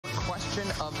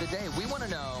question of the day. We want to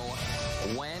know,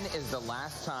 when is the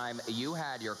last time you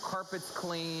had your carpets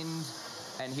cleaned?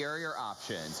 And here are your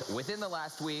options. Within the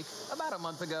last week, about a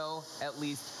month ago, at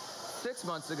least 6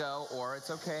 months ago, or it's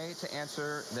okay to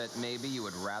answer that maybe you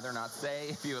would rather not say.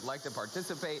 If you would like to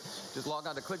participate, just log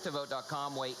on to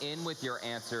clicktovote.com, weigh in with your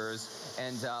answers,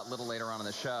 and a little later on in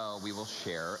the show, we will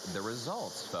share the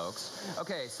results, folks.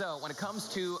 Okay, so when it comes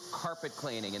to carpet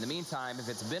cleaning, in the meantime, if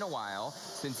it's been a while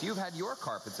since you've had your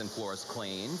carpets and floors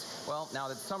cleaned, well, now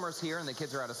that summer's here and the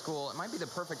kids are out of school, it might be the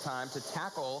perfect time to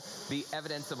tackle the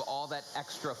evidence of all that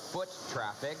extra foot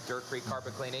traffic. Dirt-free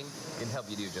carpet cleaning can help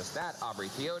you do just that. Aubrey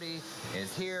Theote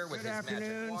is here with his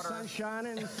magic water. Sun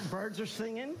shining, birds are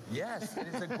singing. Yes,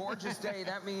 it's a gorgeous day.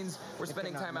 That means we're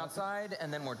spending time outside,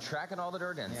 and then we're tracking all the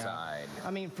dirt inside. Yeah.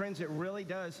 I mean, friends, it really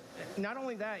does. Not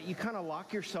only that, you kind of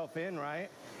lock yourself in, right?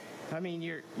 I mean,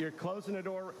 you're closing the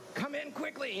door. Come in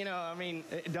quickly, you know. I mean,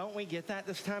 don't we get that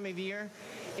this time of year?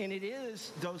 And it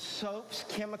is those soaps,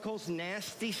 chemicals,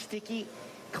 nasty, sticky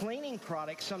cleaning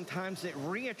products sometimes that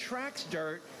reattracts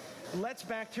dirt, lets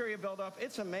bacteria build up.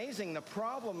 It's amazing the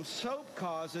problem soap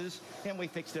causes, and we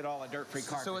fixed it all at Dirt-Free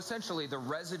Carpet. So essentially, the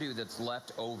residue that's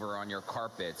left over on your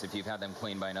carpets, if you've had them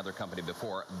cleaned by another company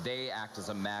before, they act as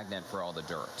a magnet for all the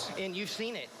dirt. And you've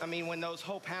seen it. I mean, when those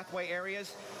whole pathway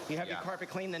areas, you have your carpet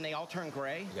cleaned, then they all turn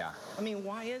gray. Yeah. I mean,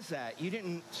 why is that? You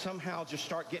didn't somehow just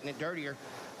start getting it dirtier.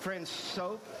 Friends,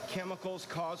 soap, chemicals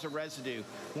cause a residue.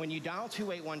 When you dial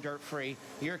 281 Dirt-Free,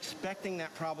 you're expecting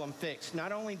that problem fixed.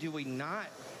 Not only do we not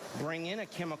bring in a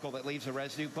chemical that leaves a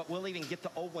residue, but we'll even get the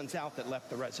old ones out that left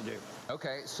the residue.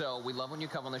 Okay, so we love when you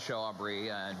come on the show, Aubrey.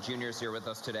 Junior's here with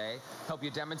us today. Help you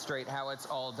demonstrate how it's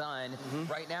all done.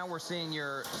 Right now, we're seeing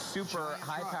your super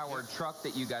high-powered truck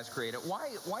that you guys created.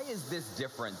 Why is this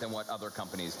different than what other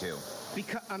companies do?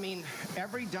 Because, I mean,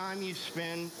 every dime you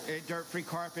spend at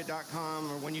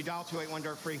dirtfreecarpet.com or when you dial 281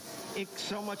 Dirt-Free,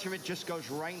 so much of it just goes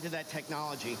right into that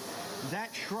technology.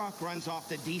 That truck runs off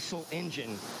the diesel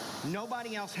engine.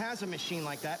 Nobody else has a machine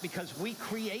like that because we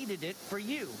created it for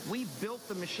you. We built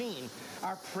the machine.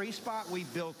 Our pre-spot, we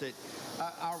built it.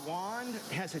 Our wand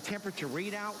has a temperature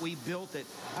readout. We built it.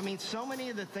 I mean, so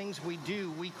many of the things we do,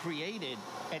 we created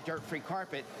at Dirt-Free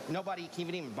Carpet. Nobody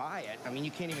can even buy it. I mean,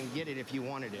 you can't even get it if you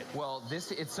wanted it. Well,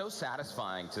 it's so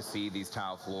satisfying to see these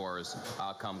tile floors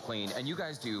come clean. And you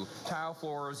guys do tile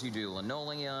floors, you do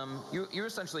linoleum. You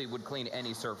essentially would clean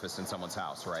any surface in someone's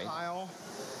house, right? Tile.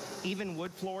 Even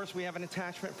wood floors we have an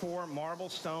attachment for, marble,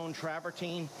 stone,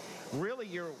 travertine. Really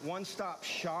your one-stop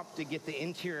shop to get the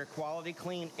interior quality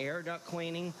clean, air duct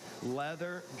cleaning,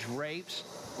 leather, drapes.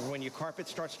 When your carpet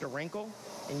starts to wrinkle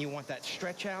and you want that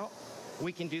stretch out,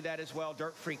 we can do that as well.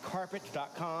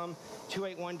 Dirtfreecarpet.com,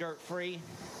 281 Dirt-Free.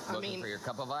 Looking for your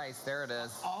cup of ice. There it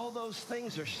is. All those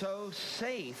things are so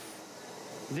safe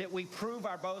that we prove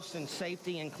our boast in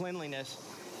safety and cleanliness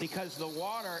because the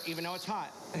water, even though it's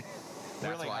hot,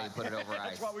 That's really why you put it over ice.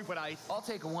 That's why we put ice. I'll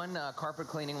take one carpet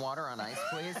cleaning water on ice,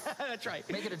 please. That's right.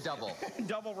 Make it a double.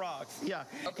 Double rocks, yeah.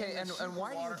 Okay, and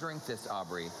why do you drink this,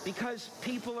 Aubrey? Because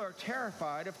people are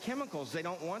terrified of chemicals. They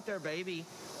don't want their baby,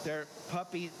 their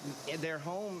puppy, their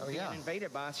home being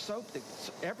invaded by soap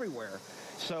that's everywhere.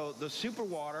 So the super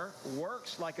water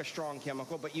works like a strong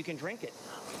chemical, but you can drink it.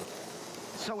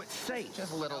 So it's safe.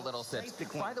 Just little sips.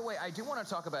 By the way, I do want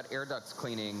to talk about air ducts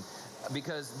cleaning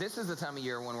because this is the time of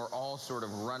year when we're all sort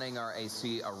of running our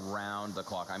AC around the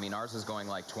clock. I mean, ours is going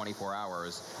like 24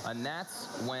 hours, and that's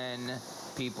when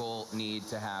people need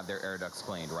to have their air ducts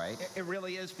cleaned, right? It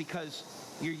really is because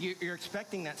you're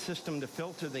expecting that system to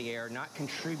filter the air, not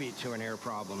contribute to an air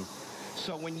problem.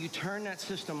 So when you turn that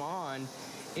system on,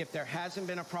 if there hasn't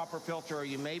been a proper filter or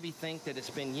you maybe think that it's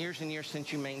been years and years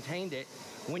since you maintained it,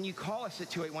 when you call us at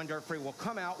 281 Dirt-Free, we'll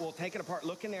come out, we'll take it apart,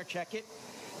 look in there, check it,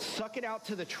 suck it out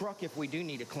to the truck if we do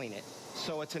need to clean it.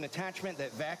 So it's an attachment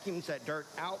that vacuums that dirt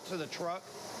out to the truck.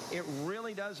 It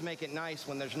really does make it nice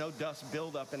when there's no dust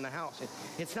buildup in the house.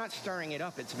 It's not stirring it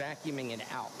up, it's vacuuming it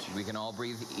out. We can all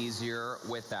breathe easier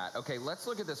with that. Okay, let's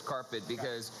look at this carpet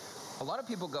because a lot of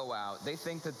people go out, they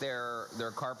think that their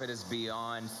carpet is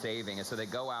beyond saving, and so they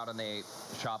go out and they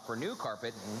shop for new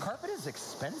carpet. Carpet is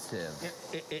expensive.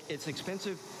 It's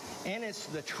expensive, and it's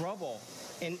the trouble.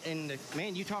 And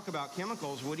man, you talk about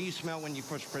chemicals. What do you smell when you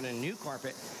push for the new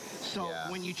carpet? So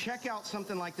when you check out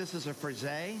something like this as a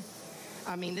frisee,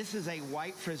 I mean, this is a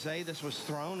white frisee. This was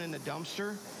thrown in the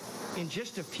dumpster. In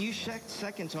just a few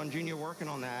seconds on Junior working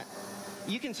on that,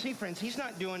 you can see, friends, he's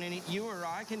not doing any, you or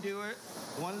I can do it.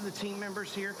 One of the team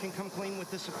members here can come clean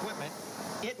with this equipment.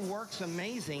 It works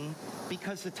amazing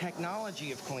because the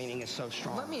technology of cleaning is so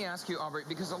strong. Let me ask you, Aubrey,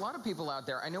 because a lot of people out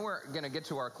there, I know we're going to get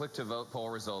to our click-to-vote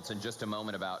poll results in just a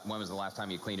moment about when was the last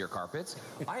time you cleaned your carpets.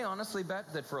 I honestly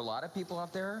bet that for a lot of people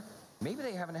out there, maybe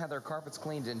they haven't had their carpets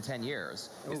cleaned in 10 years.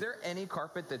 Is there any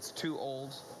carpet that's too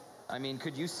old? I mean,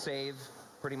 could you save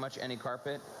pretty much any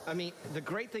carpet? I mean, the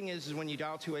great thing is when you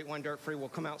dial 281 Dirt Free, we'll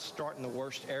come out start in the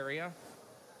worst area.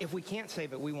 If we can't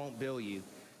save it, we won't bill you.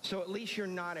 So at least you're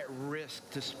not at risk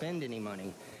to spend any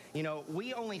money. You know,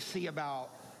 we only see about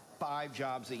 5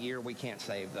 jobs a year we can't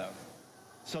save, though.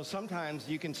 So sometimes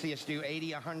you can see us do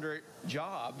 80, 100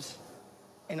 jobs,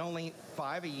 and only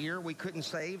 5 a year we couldn't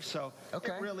save. So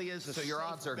okay. It really is a So your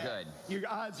odds are bet. good. Your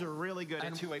odds are really good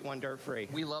at 281 Dirt Free.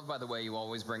 We love, by the way, you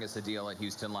always bring us a deal at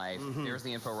Houston Life. There's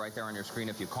the info right there on your screen.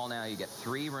 If you call now, you get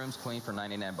 3 rooms cleaned for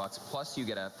 $99, plus you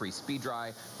get a free speed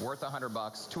dry worth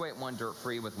 $100. 281 Dirt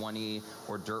Free with 1E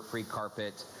or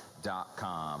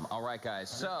dirtfreecarpet.com. All right,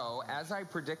 guys. So as I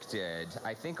predicted,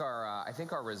 I think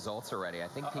our results are ready. I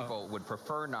think people would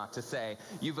prefer not to say.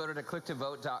 You voted at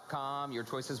clicktovote.com. Your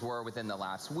choices were within the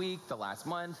last week, the last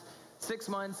month, 6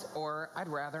 months, or I'd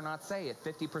rather not say it,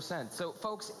 50%. So,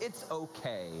 folks, it's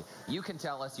okay. You can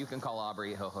tell us. You can call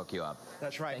Aubrey. He'll hook you up.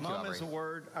 That's right. Thank you, Mom is a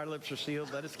word. Our lips are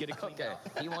sealed. Let us get it cleaned Okay. out.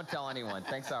 He won't tell anyone.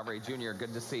 Thanks, Aubrey Jr.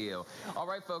 Good to see you. All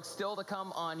right, folks, still to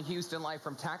come on Houston Life,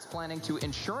 from tax planning to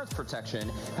insurance protection,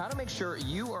 how to make sure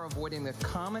you are avoiding the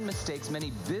common mistakes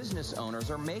many business owners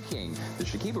are making. The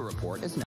Shakiba Report is now.